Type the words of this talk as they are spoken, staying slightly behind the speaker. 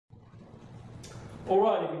All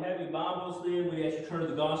right, if you have your Bibles, then we ask you to turn to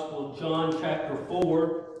the Gospel of John chapter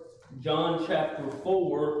 4. John chapter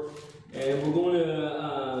 4, and we're going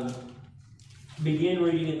to begin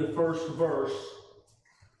reading in the first verse.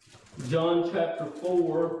 John chapter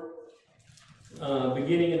 4,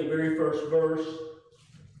 beginning in the very first verse.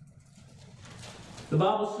 The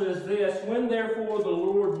Bible says this: "When therefore the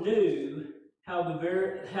Lord knew how the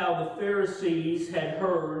Pharisees had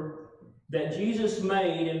heard that Jesus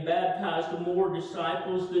made and baptized more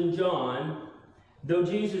disciples than John, though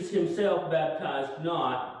Jesus himself baptized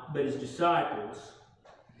not, but his disciples,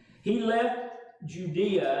 he left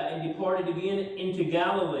Judea and departed again into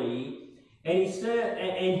Galilee. And he said,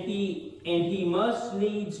 and he must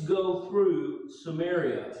needs go through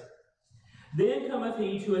Samaria. Then cometh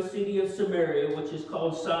he to a city of Samaria, which is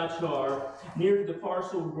called Sychar, near to the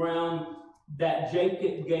parcel of ground that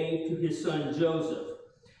Jacob gave to his son Joseph.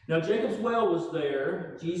 Now Jacob's well was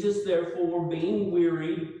there. Jesus, therefore, being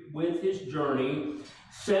wearied with his journey,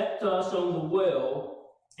 sat thus on the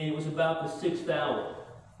well, and it was about the 6th hour.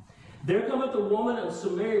 There cometh a woman of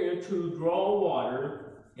Samaria to draw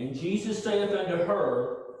water, and Jesus saith unto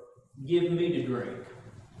her, Give me to drink.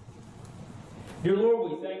 Dear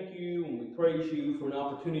Lord, we thank you and we praise you for an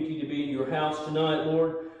opportunity to be in your house tonight,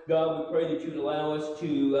 Lord. God, we pray that you would allow us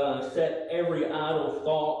to set every idle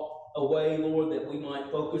thought away, Lord, that we might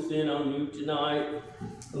focus in on you tonight.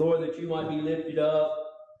 Lord, that you might be lifted up,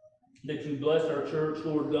 that you bless our church,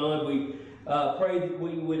 Lord God. We pray that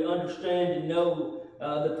we would understand and know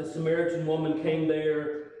that the Samaritan woman came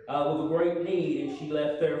there with a great need, and she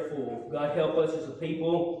left there full. God, help us as a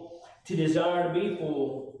people to desire to be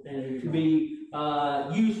full and to be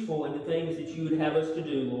useful in the things that you would have us to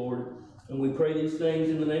do, Lord. And we pray these things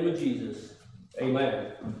in the name of Jesus.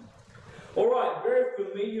 Amen. All right, very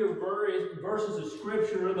familiar verses of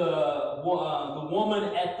Scripture, the woman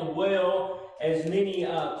at the well, as many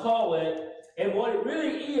call it. And what it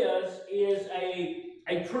really is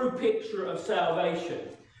a true picture of salvation.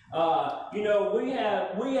 We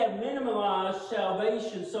have minimalized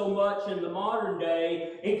salvation so much in the modern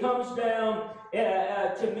day. It comes down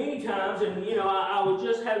to many times, and I was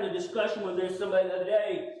just having a discussion with somebody the other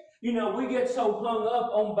day. We get so hung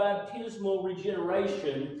up on baptismal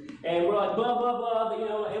regeneration, and we're like, blah, blah,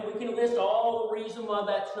 blah, and we can list all the reasons why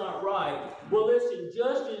that's not right. Well, listen,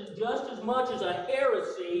 just as much as a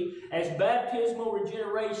heresy as baptismal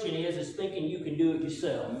regeneration is thinking you can do it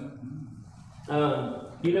yourself.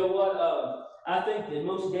 You know what? I think the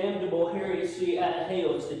most damnable heresy out of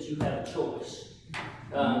hell is that you have a choice.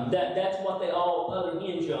 That's what they all other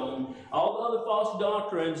hinge on. All the other false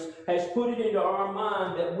doctrines has put it into our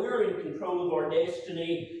mind that we're in control of our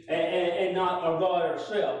destiny and not our God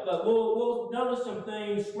ourselves. But we'll notice some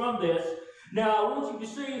things from this. Now, I want you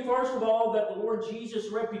to see, first of all, that the Lord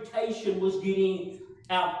Jesus' reputation was getting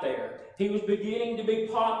out there. He was beginning to be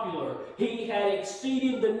popular. He had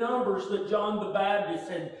exceeded the numbers that John the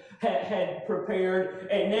Baptist had prepared,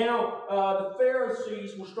 and now the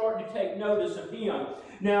Pharisees were starting to take notice of him.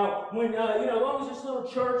 Now, when as long as this little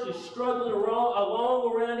church is struggling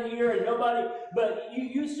along around here, and nobody, but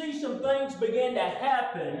you see some things begin to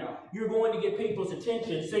happen, you're going to get people's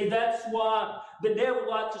attention. See, that's why the devil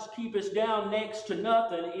likes to keep us down next to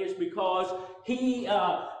nothing, is because he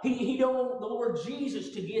don't want the Lord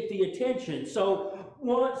Jesus to get the attention. So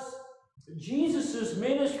once Jesus'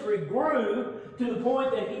 ministry grew to the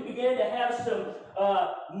point that he began to have some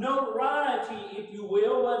notoriety, if you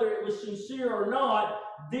will, whether it was sincere or not,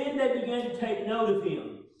 then they began to take note of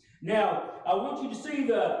him. Now, I want you to see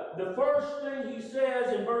the first thing he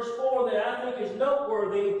says in verse 4 that I think is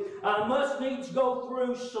noteworthy. I must needs go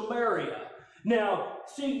through Samaria. Now,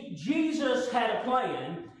 see, Jesus had a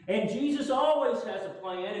plan, and Jesus always has a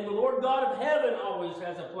plan, and the Lord God of heaven always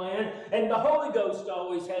has a plan, and the Holy Ghost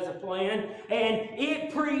always has a plan, and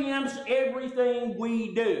it preempts everything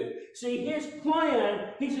we do. See, his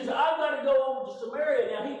plan, he says, I've got to go over to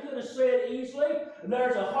Samaria. Now, he could have said easily,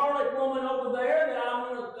 there's a harlot woman over there that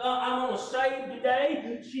I'm going to save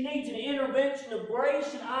today. She needs an intervention of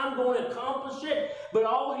grace, and I'm going to accomplish it. But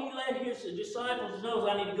all he let his disciples know is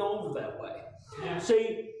I need to go over that way. Yeah.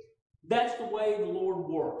 See, that's the way the Lord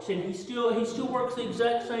works, and he still works the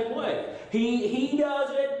exact same way. He does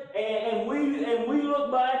it, and we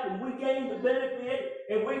look back and we gain the benefit,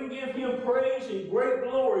 and we can give him praise and great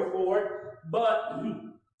glory for it. But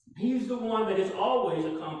he's the one that has always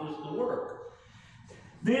accomplished the work.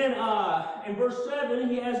 Then in verse 7,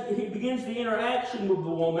 he begins the interaction with the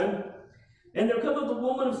woman. And there cometh the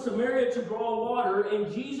woman of Samaria to draw water,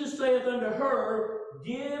 and Jesus saith unto her,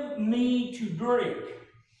 Give me to drink.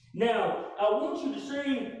 Now, I want you to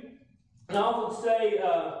see, and I often say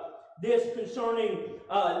this concerning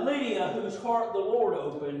Lydia, whose heart the Lord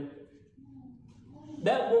opened.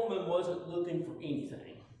 That woman wasn't looking for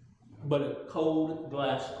anything but a cold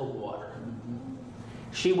glass of water.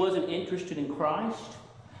 She wasn't interested in Christ.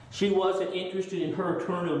 She wasn't interested in her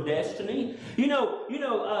eternal destiny.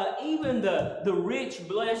 Even the rich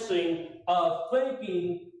blessing of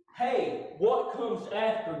thinking, hey, what comes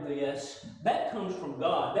after this, that comes from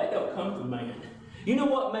God. That don't come from man. You know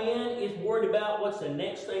what man is worried about? What's the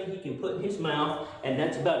next thing he can put in his mouth? And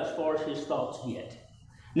that's about as far as his thoughts get.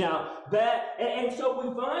 Now, so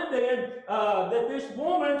we find then that this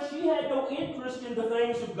woman, she had no interest in the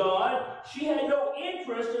things of God. She had no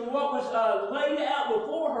interest in what was laid out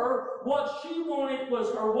before her. What she wanted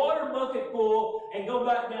was her water bucket full and go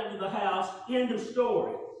back down to the house. End of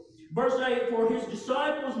story. Verse 8, for his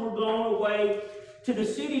disciples were gone away to the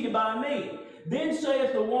city to buy meat. Then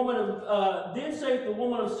saith the woman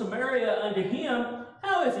of Samaria unto him,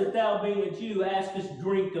 how is it thou, being a Jew, askest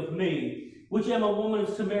drink of me, which am a woman of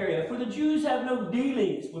Samaria? For the Jews have no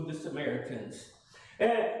dealings with the Samaritans.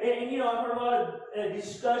 And I've heard a lot of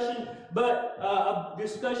discussion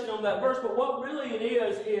on that verse, but what really it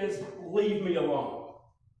is leave me alone.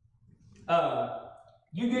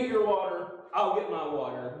 You get your water, I'll get my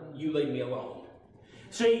water, you leave me alone.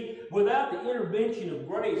 See, without the intervention of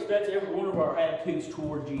grace, that's every one of our attitudes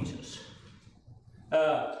toward Jesus.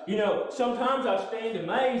 Sometimes I stand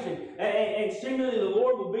amazed and seemingly the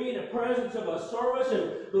Lord will be in the presence of a service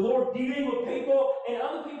and the Lord dealing with people, and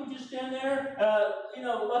other people just stand there,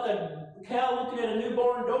 like a cow looking at a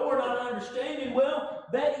newborn door, not understanding. Well,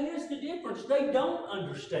 that is the difference. They don't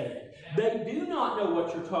understand. They do not know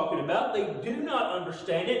what you're talking about. They do not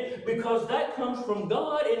understand it because that comes from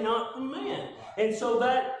God and not from man. And so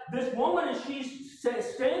that this woman, as she's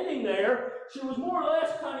standing there, she was more or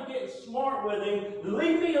less kind of getting smart with him.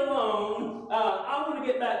 Leave me alone. I want to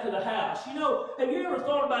get back to the house. Have you ever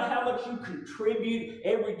thought about how much you contribute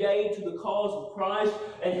every day to the cause of Christ,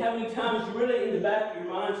 and how many times you're really in the back of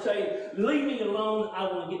your mind saying, leave me alone, I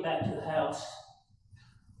want to get back to the house?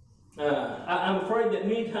 I'm afraid that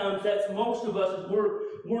many times that's most of us,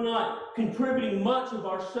 we're not contributing much of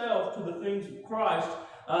ourselves to the things of Christ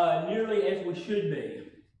nearly as we should be.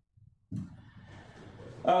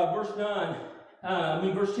 Verse 10,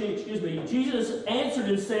 Jesus answered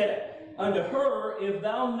and said unto her, if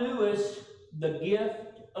thou knewest the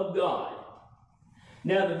gift of God.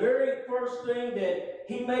 Now, the very first thing that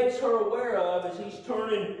he makes her aware of is he's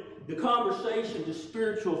turning the conversation to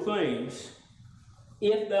spiritual things.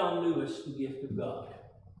 If thou knewest the gift of God.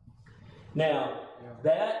 Now,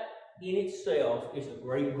 that in itself is a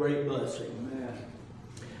great, great blessing. Amen.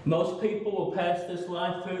 Most people will pass this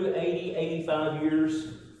life through 80, 85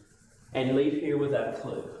 years and leave here without a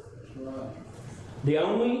clue. That's right. The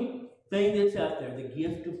only thing that's out there, the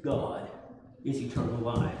gift of God, is eternal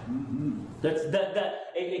life. Mm-hmm.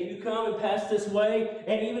 If you come and pass this way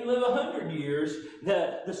and even live 100 years,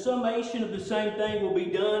 the summation of the same thing will be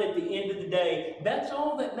done at the end of the day. That's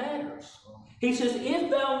all that matters. He says,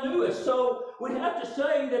 if thou knewest. So we have to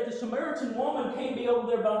say that the Samaritan woman can't be over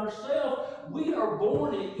there by herself. We are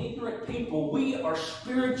born in ignorant people. We are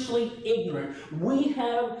spiritually ignorant. We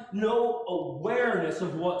have no awareness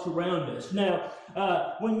of what's around us. Now,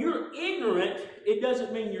 when you're ignorant, it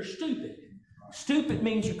doesn't mean you're stupid. Stupid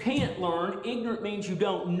means you can't learn. Ignorant means you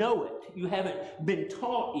don't know it. You haven't been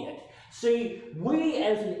taught yet. See, we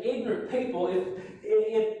as an ignorant people,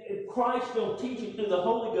 if Christ don't teach it through the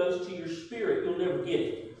Holy Ghost to your spirit, you'll never get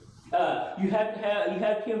it. You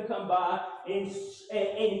have Him come by and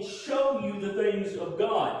show you the things of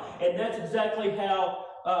God, and that's exactly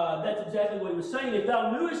what He was saying. If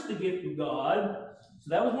thou knewest the gift of God, so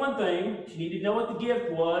that was one thing. She needed to know what the gift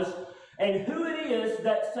was. And who it is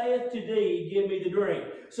that saith to thee, give me the drink.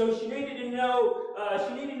 So she needed to know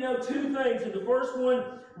two things. And the first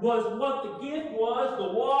one was what the gift was, the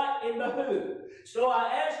what and the who. So I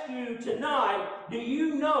ask you tonight, do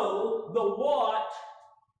you know the what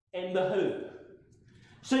and the who?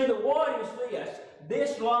 See, the what is this.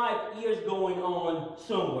 This life is going on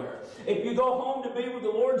somewhere. If you go home to be with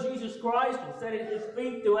the Lord Jesus Christ and sit at His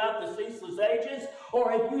feet throughout the ceaseless ages,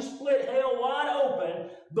 or if you split hell wide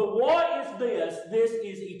open, the what is this. This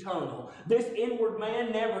is eternal. This inward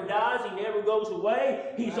man never dies. He never goes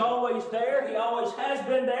away. He's always there. He always has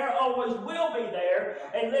been there, always will be there.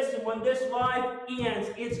 And listen, when this life ends,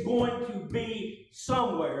 it's going to be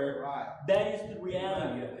somewhere. Right. That is the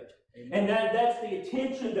reality of it. And that's the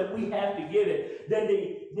attention that we have to give it. Then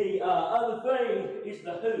the other thing is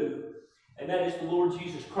the who, and that is the Lord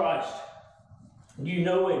Jesus Christ. Do you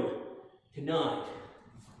know Him tonight?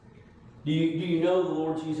 Do you know the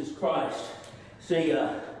Lord Jesus Christ? See,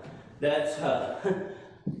 That's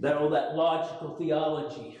that logical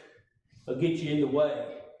theology will get you in the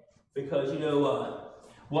way. Because,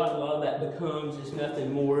 what a lot of that becomes is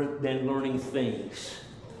nothing more than learning things,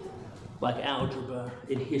 like algebra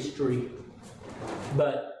and history.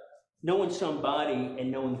 But knowing somebody and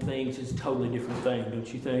knowing things is a totally different thing,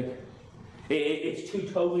 don't you think? It's two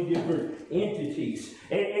totally different entities.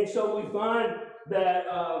 And so we find that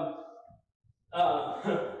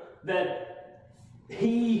that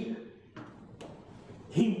he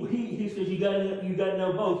says you got to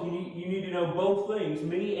know both. You need to know both things,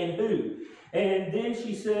 me and who. And then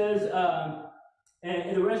she says, and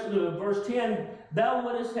in the rest of the verse 10, thou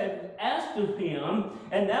wouldst have asked of him,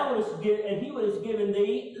 and he would have given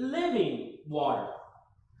thee living water.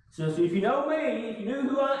 So if you know me, if you knew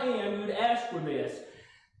who I am, you would ask for this.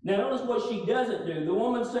 Now notice what she doesn't do. The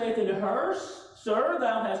woman saith unto her, Sir,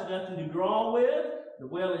 thou hast nothing to draw with. The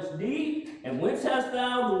well is deep, and whence hast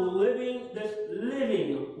thou this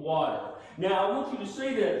living water? Now, I want you to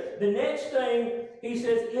see that the next thing, he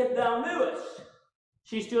says, if thou knewest.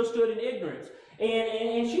 She still stood in ignorance.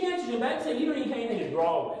 And she answers him back and said, you don't even have anything to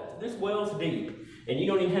draw with. This well's deep, and you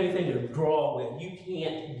don't even have anything to draw with. You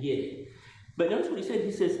can't get it. But notice what he said.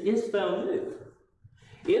 He says, if thou knew.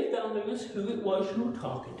 If thou knewest who it was you were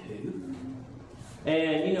talking to.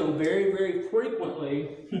 And, very, very frequently,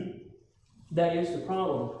 that is the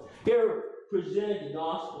problem. You ever presented the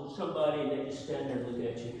gospel to somebody and they just stand there and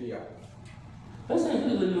look at you? Yeah. That's not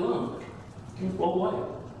who they belong. Walk away.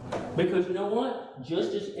 Because you know what?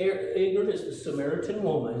 Just as ignorant as the Samaritan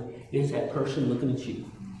woman is that person looking at you.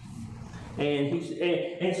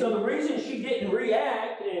 And so the reason she didn't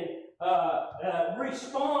react and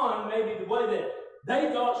respond maybe the way that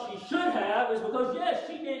they thought she should have is because, yes,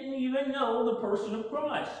 she didn't even know the person of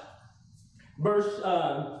Christ. Verse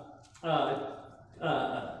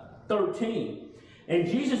 13. And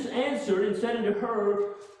Jesus answered and said unto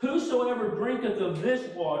her, Whosoever drinketh of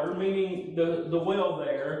this water, meaning the well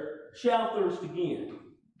there, shall thirst again.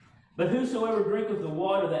 But whosoever drinketh the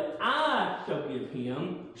water that I shall give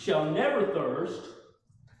him shall never thirst,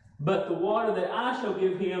 but the water that I shall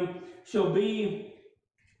give him shall be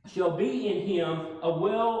in him a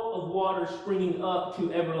well of water springing up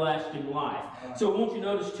to everlasting life. So I want you to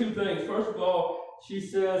notice two things. First of all, he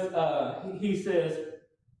says,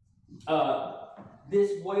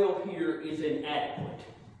 this well here is inadequate.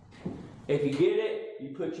 If you get it, you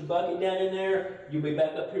put your bucket down in there, you'll be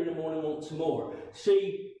back up here in the morning wanting some more.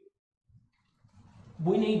 See,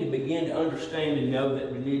 we need to begin to understand and know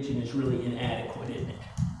that religion is really inadequate, isn't it?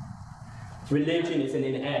 Religion is an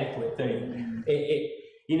inadequate thing.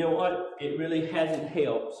 You know what? It really hasn't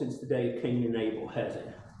helped since the day of Cain and Abel, has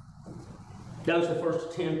it? That was the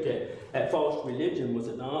first attempt at false religion, was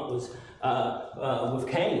it not? Was with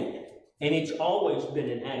Cain. And it's always been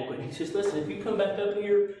inadequate. He says, listen, if you come back up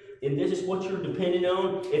here and this is what you're depending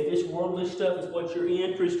on, if this worldly stuff is what you're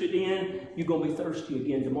interested in, you're going to be thirsty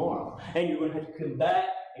again tomorrow. And you're going to have to come back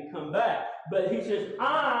and come back. But he says,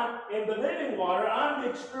 I am the living water. I'm the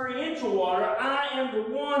experiential water. I am the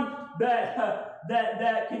one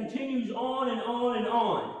that continues on and on and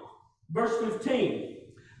on. Verse 15.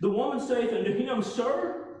 The woman saith unto him,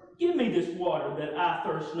 Sir, give me this water that I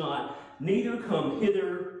thirst not, neither come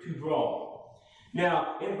hither to draw.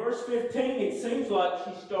 Now, in verse 15, it seems like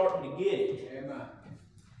she's starting to get it. Amen.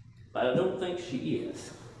 But I don't think she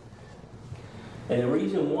is. And the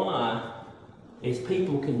reason why is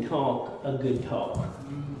people can talk a good talk.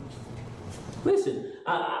 Listen,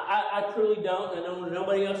 I truly don't, and I know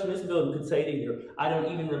nobody else in this building could say it either. I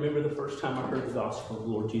don't even remember the first time I heard the gospel of the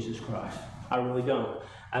Lord Jesus Christ. I really don't.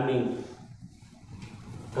 I mean,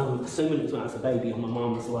 I'm assuming it's when I was a baby on my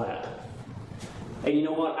mama's lap. And you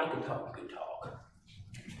know what? I could talk a good talk.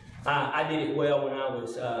 I did it well when I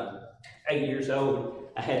was 8 years old.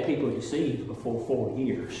 I had people deceived before 4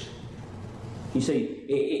 years. You see,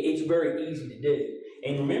 it's very easy to do.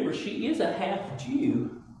 And remember, she is a half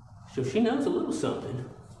Jew, so she knows a little something.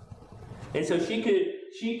 And so she could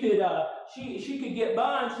get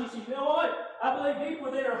by, and she said, you know what? I believe deep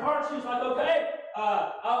within her heart, she's like, okay,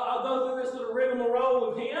 I'll go through this little rigmarole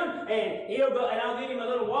with him, and he'll go, and I'll give him a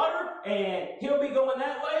little water, and he'll be going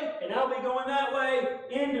that way, and I'll be going that way.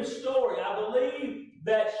 End of story. I believe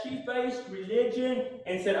that she faced religion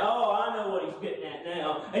and said, oh, I know what he's getting at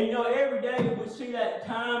now. And you know, every day we see that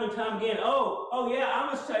time and time again. Oh yeah, I'm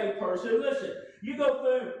a saved person. Listen, you go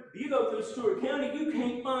through Stewart County, you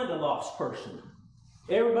can't find a lost person.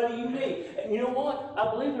 Everybody you meet. And you know what? I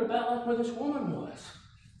believe they're about like where this woman was.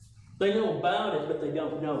 They know about it, but they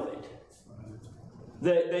don't know it.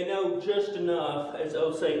 They know just enough, as the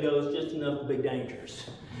old saying goes, just enough to be dangerous.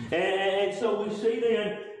 And so we see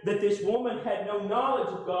then that this woman had no knowledge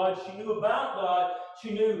of God. She knew about God.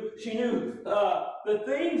 She knew the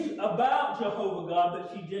things about Jehovah God,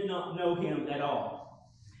 but she did not know him at all.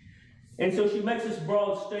 And so she makes this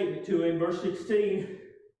broad statement to him, verse 16.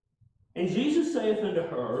 And Jesus saith unto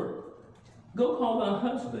her, Go call thy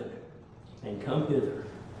husband, and come hither.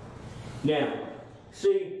 Now,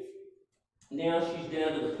 see, now she's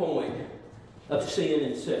down to the point of sin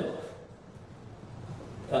itself.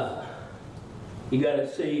 You got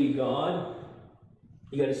to see God.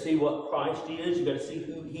 You got to see what Christ is. You got to see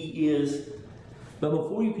who he is. But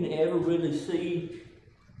before you can ever really see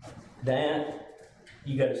that,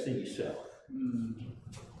 you got to see yourself.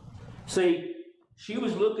 See, she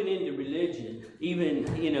was looking into religion, even,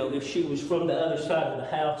 if she was from the other side of the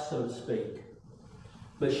house, so to speak.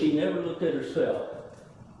 But she never looked at herself.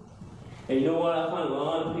 And you know what? I find a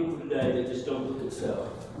lot of people today that just don't look at self.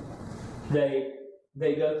 They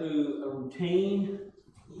go through a routine.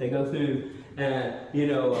 They go through,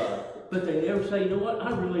 but they never say, you know what?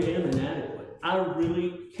 I really am inadequate. I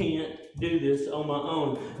really can't do this on my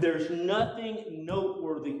own. There's nothing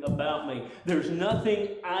noteworthy about me. There's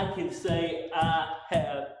nothing I can say I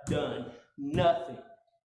have done. Nothing.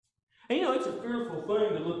 And it's a fearful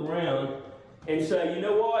thing to look around and say, you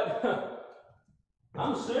know what?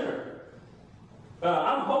 I'm a sinner.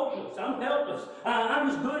 I'm hopeless. I'm helpless. I'm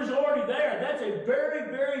as good as already there. That's a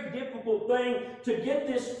very, very difficult thing to get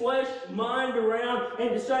this flesh mind around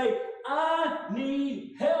and to say, I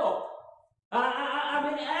need help.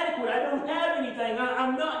 I'm inadequate. I don't have anything.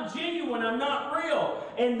 I'm not genuine. I'm not real.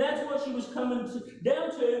 And that's what she was coming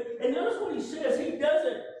down to. And notice what he says. He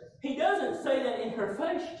doesn't say that in her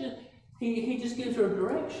face. He just gives her a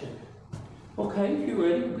direction. Okay, if you're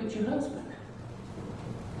ready, go get your husband.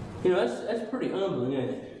 That's pretty humbling,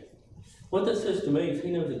 isn't it? What that says to me is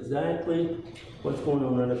he knows exactly what's going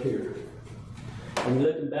on right up here. And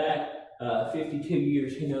looking back 52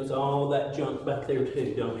 years, he knows all that junk back there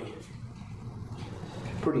too, don't he?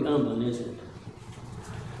 Pretty humbling, isn't it?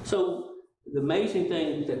 So, the amazing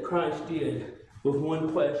thing that Christ did with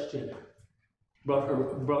one question brought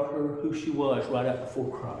her who she was right up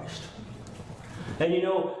before Christ. And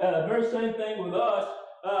the very same thing with us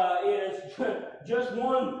is just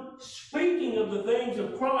one speaking of the things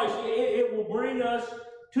of Christ. It will bring us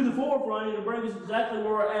to the forefront. It'll bring us exactly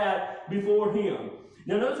where we're at before him.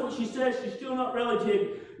 Now notice what she says. She's still not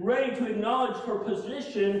ready to acknowledge her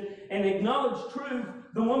position and acknowledge truth.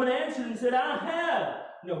 The woman answered and said, I have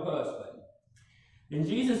no husband. And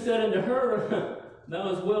Jesus said unto her,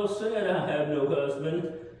 Thou hast well said, I have no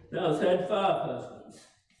husband. Thou hast had 5 husbands.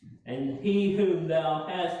 And he whom thou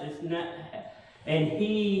now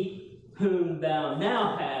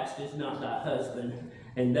hast is not thy husband,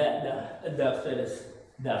 and that thou saidest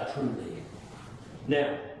thou truly.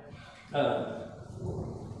 Now,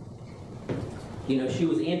 she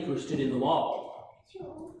was interested in the law.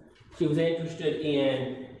 She was interested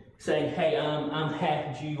in saying, hey, I'm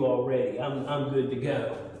half Jew already. I'm good to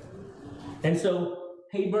go. And so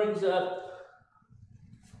he brings up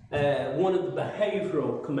one of the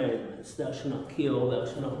behavioral commandments. Thou shalt not kill, thou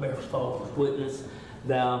shalt not bear false witness,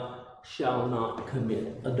 thou shalt not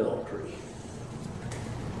commit adultery.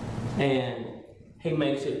 And he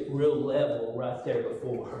makes it real level right there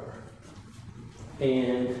before her.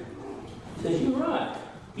 And says, you're right,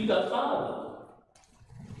 you got 5 of them.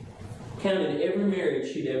 Counted every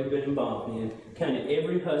marriage she'd ever been involved in, counted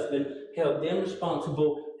every husband, held them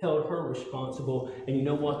responsible, held her responsible, and you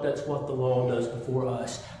know what? That's what the law does before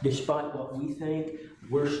us. Despite what we think,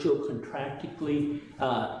 we're still contractually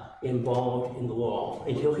involved in the law.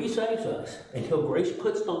 Until he saves us, until grace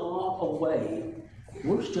puts the law away,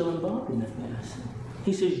 we're still involved in that mess.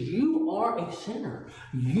 He says, you are a sinner.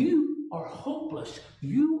 You are hopeless.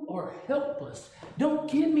 You are helpless.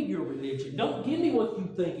 Don't give me your religion. Don't give me what you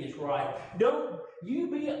think is right. Don't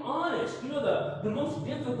you be honest. The most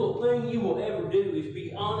difficult thing you will ever do is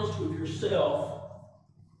be honest with yourself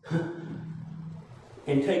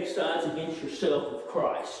and take sides against yourself with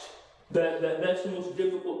Christ. That's the most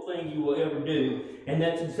difficult thing you will ever do. And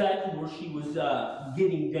that's exactly where she was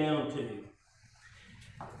getting down to.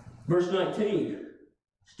 Verse 19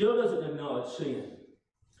 still doesn't acknowledge sin.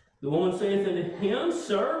 The woman saith unto him,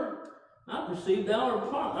 Sir, I perceive thou art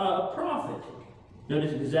a prophet.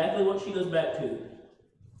 Notice exactly what she goes back to.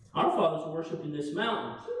 Our fathers worshipped in this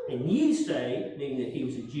mountain, and ye say, meaning that he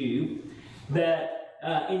was a Jew, that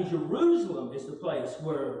in Jerusalem is the place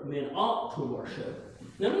where men ought to worship.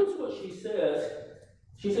 Now notice what she says.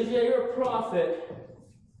 She says, yeah, you're a prophet,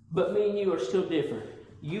 but me and you are still different.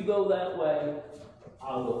 You go that way,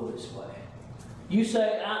 I'll go this way. You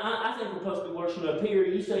say, I think we're supposed to be worshiping up here.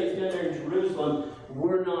 You say it's down there in Jerusalem.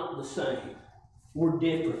 We're not the same. We're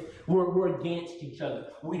different. We're against each other.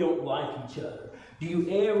 We don't like each other. Do you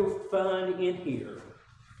ever find in here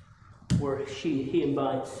where he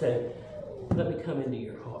invites, say, let me come into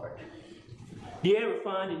your heart? Do you ever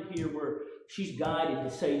find in here where she's guided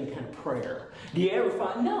to say any kind of prayer? Do you ever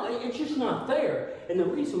find, no, it's just not there. And the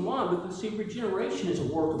reason why, because see, regeneration is a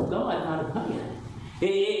work of God, not of man.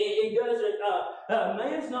 It doesn't,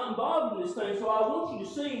 man's not involved in this thing, so I want you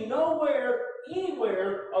to see nowhere,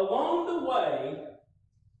 anywhere along the way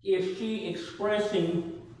is she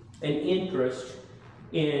expressing an interest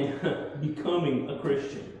in becoming a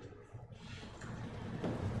Christian.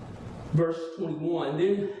 Verse 21,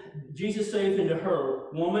 then Jesus saith unto her,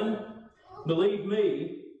 Woman, believe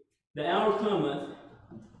me, the hour cometh,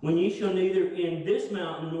 when ye shall neither in this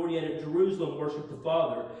mountain nor yet at Jerusalem worship the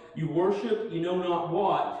Father. You worship, you know not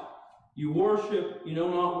what. You worship, you know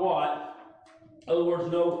not what. In other words,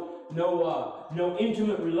 no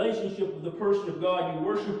intimate relationship with the person of God. You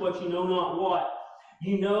worship what you know not what.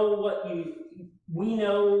 You know what we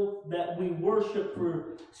know that we worship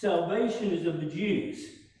for salvation is of the Jews.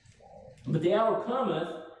 But the hour cometh,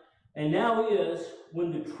 and now is,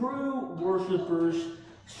 when the true worshipers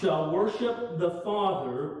shall worship the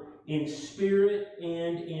Father in spirit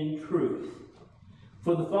and in truth.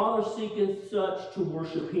 For the Father seeketh such to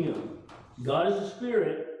worship him. God is a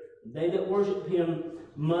spirit. They that worship him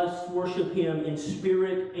must worship him in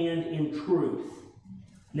spirit and in truth.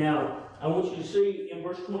 Now, I want you to see in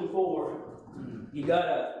verse 24, you got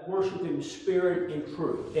to worship him in spirit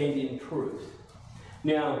and in truth.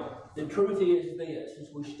 Now, the truth is this, as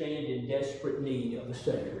we stand in desperate need of a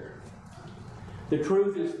Savior. The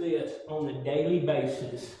truth is this, on a daily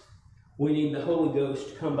basis, we need the Holy Ghost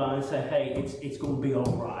to come by and say, hey, it's going to be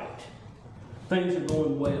all right. Things are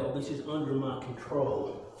going well. This is under my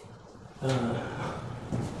control.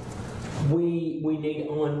 We need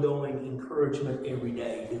ongoing encouragement every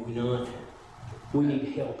day, do we not? We need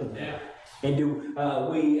help in that. And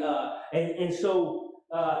so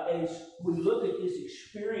as we look at this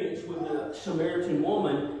experience with the Samaritan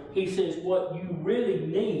woman, he says what you really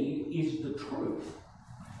need is the truth.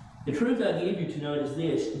 The truth I give you tonight is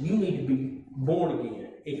this: you need to be born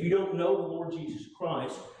again. If you don't know the Lord Jesus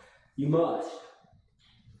Christ, you must.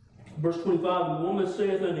 Verse 25, and the woman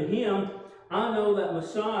saith unto him, I know that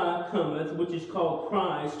Messiah cometh, which is called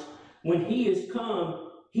Christ. When he is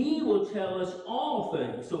come, he will tell us all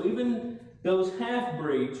things. So even those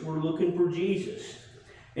half-breeds were looking for Jesus.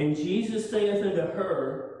 And Jesus saith unto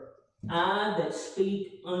her, I that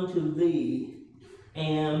speak unto thee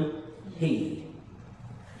am he.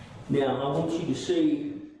 Now, I want you to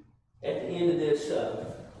see at the end of this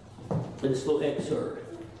little excerpt,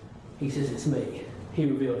 he says, it's me. He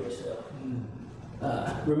revealed himself.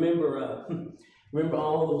 Remember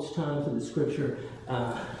all those times in the scripture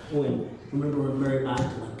when Mary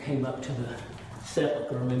Magdalene came up to the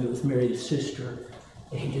sepulchre. Remember, it was Mary's sister,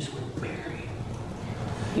 and he just went, Mary.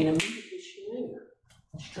 And immediately she knew.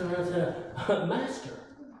 She turned around and said, Master.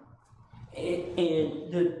 And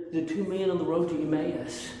the two men on the road to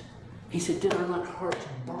Emmaus, he said, did our not hearts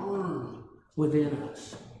burn within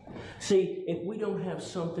us? See, if we don't have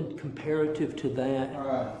something comparative to that,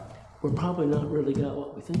 we're probably not really got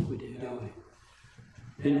what we think we do,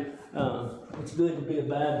 we? And, it's good to be a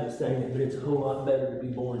Baptist thing, but it's a whole lot better to be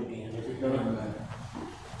born again, is it not?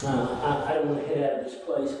 I don't want to head out of this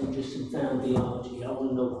place with just some found theology. I want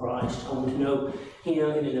to know Christ. I want to know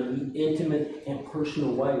him in an intimate and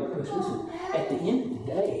personal way. Because listen, at the end of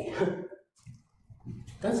the day,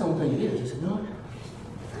 that's the only thing it is it not?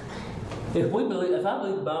 If I believe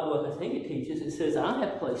the Bible like I think it teaches, it says, I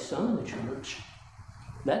have placed some in the church.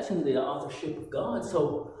 That's in the authorship of God.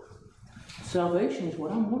 So salvation is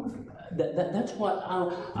what I'm wondering about. That's what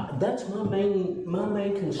that's my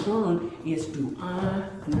main concern is, do I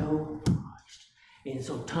know Christ? And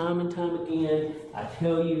so time and time again, I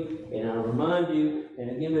tell you and I remind you,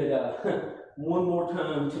 and I give it one more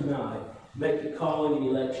time tonight, make your calling and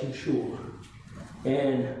election sure.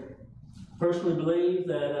 And personally believe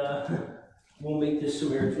that we'll meet this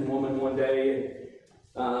Samaritan woman one day,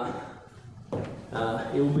 and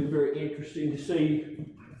it will be very interesting to see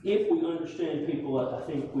if we understand people like I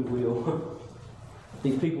think we will.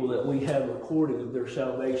 These people that we have recorded of their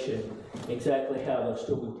salvation, exactly how they'll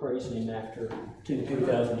still be praising him after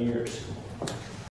 2,000 years.